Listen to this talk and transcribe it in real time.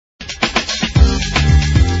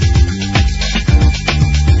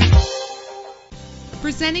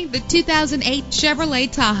Presenting the 2008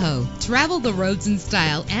 Chevrolet Tahoe. Travel the roads in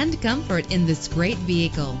style and comfort in this great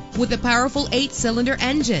vehicle. With a powerful 8-cylinder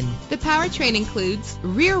engine, the powertrain includes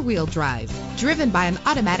rear-wheel drive, driven by an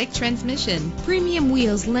automatic transmission. Premium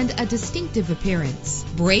wheels lend a distinctive appearance.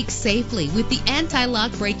 Brake safely with the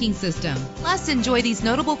anti-lock braking system. Plus, enjoy these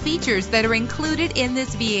notable features that are included in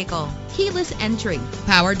this vehicle: keyless entry,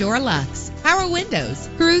 power door locks, power windows,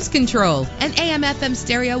 cruise control, an AM/FM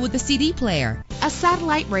stereo with a CD player, a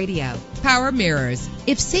satellite radio, power mirrors.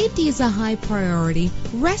 If safety is a high priority,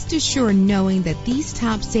 rest assured knowing that these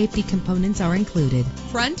top safety components are included: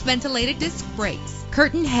 front ventilated disc brakes,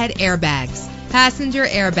 curtain head airbags, passenger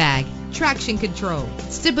airbag, traction control,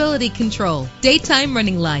 stability control, daytime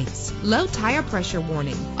running lights, low tire pressure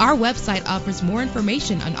warning. Our website offers more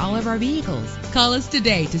information on all of our vehicles. Call us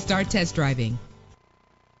today to start test driving.